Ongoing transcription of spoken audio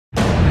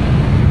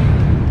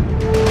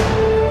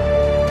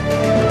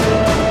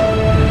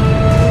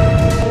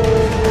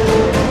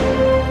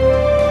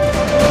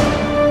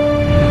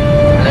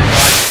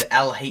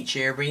H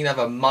here, bringing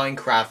another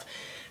Minecraft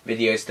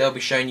videos. They'll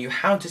be showing you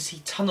how to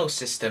see tunnel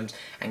systems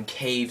and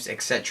caves,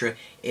 etc.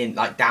 in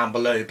like down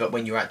below, but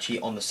when you're actually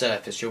on the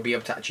surface you'll be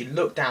able to actually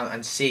look down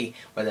and see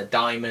where the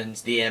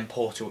diamonds, the end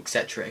portal,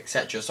 etc,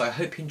 etc. So I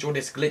hope you enjoyed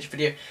this glitch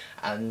video,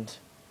 and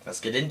let's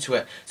get into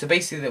it. So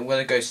basically we're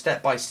going to go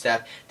step by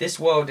step. This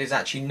world is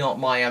actually not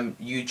my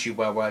YouTube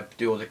where I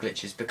do all the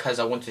glitches, because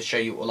I wanted to show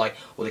you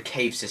all the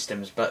cave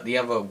systems, but the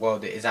other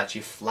world is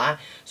actually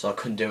flat, so I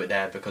couldn't do it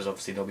there because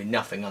obviously there'll be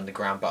nothing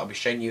underground. But I'll be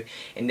showing you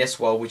in this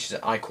world, which is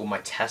I call my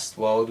test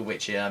world,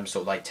 which is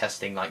sort of like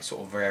testing like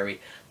sort of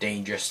very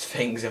dangerous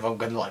things if I'm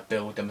going to like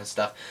build them and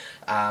stuff.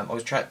 I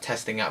was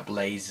testing out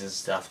blazes and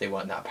stuff, they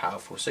weren't that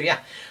powerful. So yeah,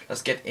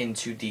 let's get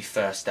into the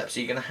first step. So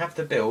you're going to have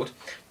to build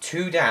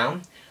 2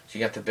 down. So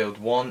you have to build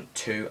 1,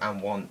 2,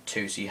 and 1,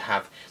 2. So you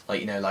have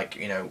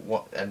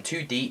what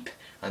 2 deep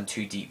and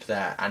 2 deep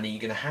there, and then you're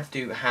gonna have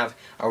to have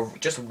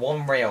just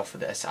 1 rail for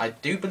this. I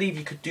do believe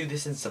you could do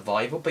this in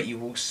survival, but you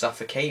will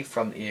suffocate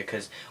from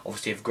because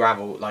obviously if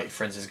gravel, like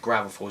for instance,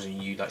 gravel falls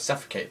on you, like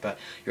suffocate. But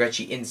you're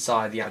actually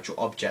inside the actual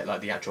object,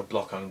 like the actual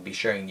block I'm gonna be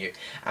showing you.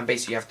 And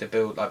basically you have to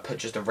build put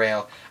just a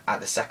rail at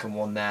the second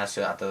one there,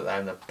 so at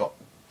the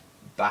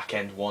back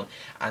end one,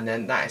 and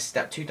then that is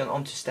step 2 done.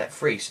 On to step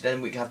 3. So then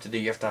what you have to do,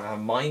 you have to have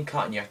a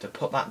minecart and you have to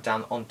put that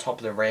down on top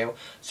of the rail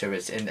so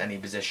it's in any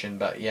position.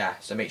 But yeah,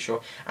 so make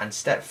sure. And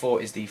step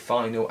 4 is the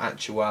final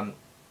actual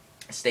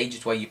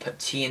stages where you put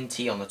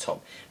TNT on the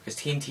top, because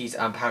TNT is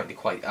apparently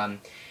quite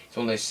it's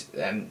one of those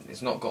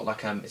it's not got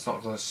like it's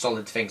not got a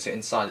solid thing, so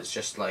inside it's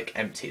just like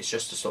empty, it's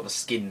just a sort of a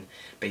skin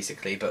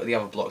basically. But the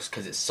other blocks,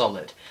 because it's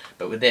solid,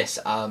 but with this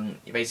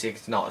basically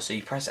it's not. So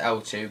you press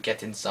L2,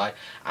 get inside,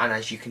 and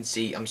as you can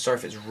see, I'm sorry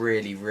if it's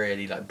really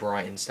like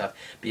bright and stuff,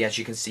 but yeah, as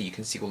you can see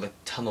all the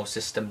tunnel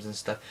systems and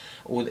stuff.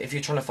 Or if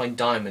you're trying to find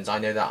diamonds, I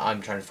know that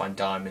I'm trying to find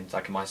diamonds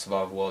like in my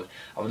survival world.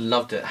 I would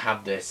love to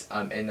have this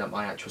in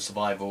my actual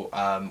survival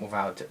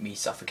without me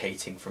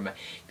suffocating from it.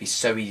 It'd be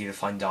so easy to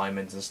find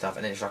diamonds and stuff,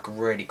 and it's like a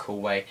really cool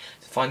way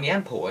to find the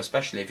end portal,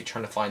 especially if you're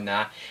trying to find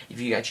that. If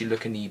you actually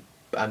look in the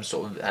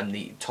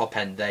the top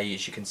end there,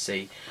 as you can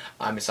see,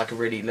 it's like a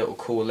really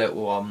cool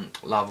little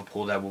lava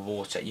pool there with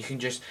water. You can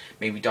just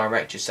maybe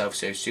direct yourself,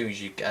 so as soon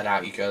as you get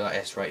out you go like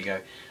this, right? You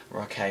go,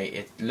 okay,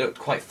 it looked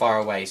quite far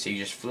away, so you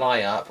just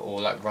fly up or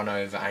like run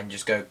over and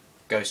just go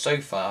so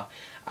far,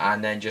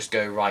 and then just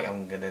go, right,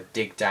 I'm going to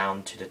dig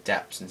down to the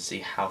depths and see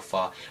how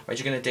far. We're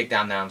just going to dig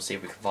down now and see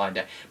if we can find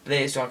it. But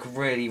it's like a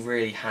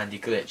really handy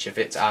glitch if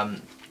it's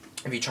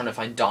if you're trying to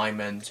find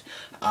diamond,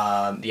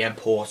 the end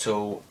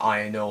portal,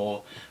 iron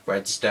ore,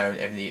 redstone.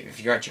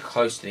 If you're actually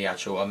close to the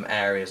actual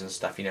areas and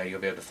stuff, you'll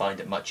be able to find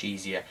it much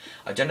easier.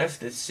 I don't know if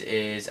this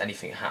is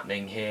anything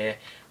happening here.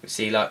 We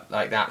see like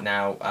that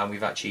now.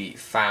 We've actually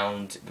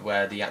found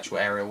where the actual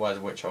area was,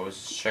 which I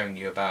was showing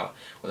you about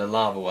where the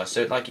lava was.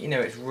 So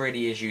it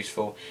really is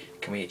useful.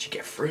 Can we actually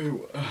get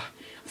through? I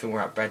think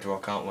we're at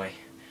bedrock, aren't we?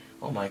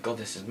 Oh my god,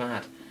 this is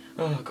mad.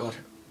 Oh god,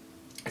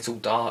 it's all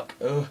dark.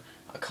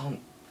 I can't.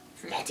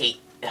 Ready?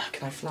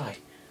 Can I fly?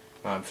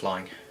 Oh, I'm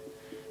flying.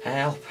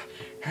 Help!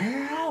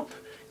 Help!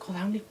 God,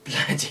 how many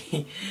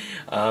bloody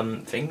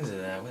things are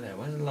there?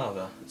 Where's the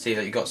lava? See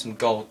that you got some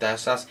gold there.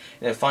 So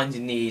that's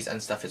finding these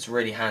and stuff. It's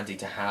really handy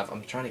to have.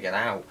 I'm trying to get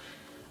out.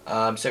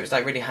 So it's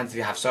like really handy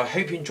to have. So I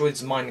hope you enjoyed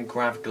this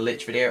Minecraft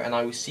glitch video, and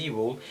I will see you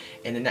all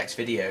in the next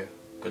video.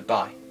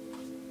 Goodbye.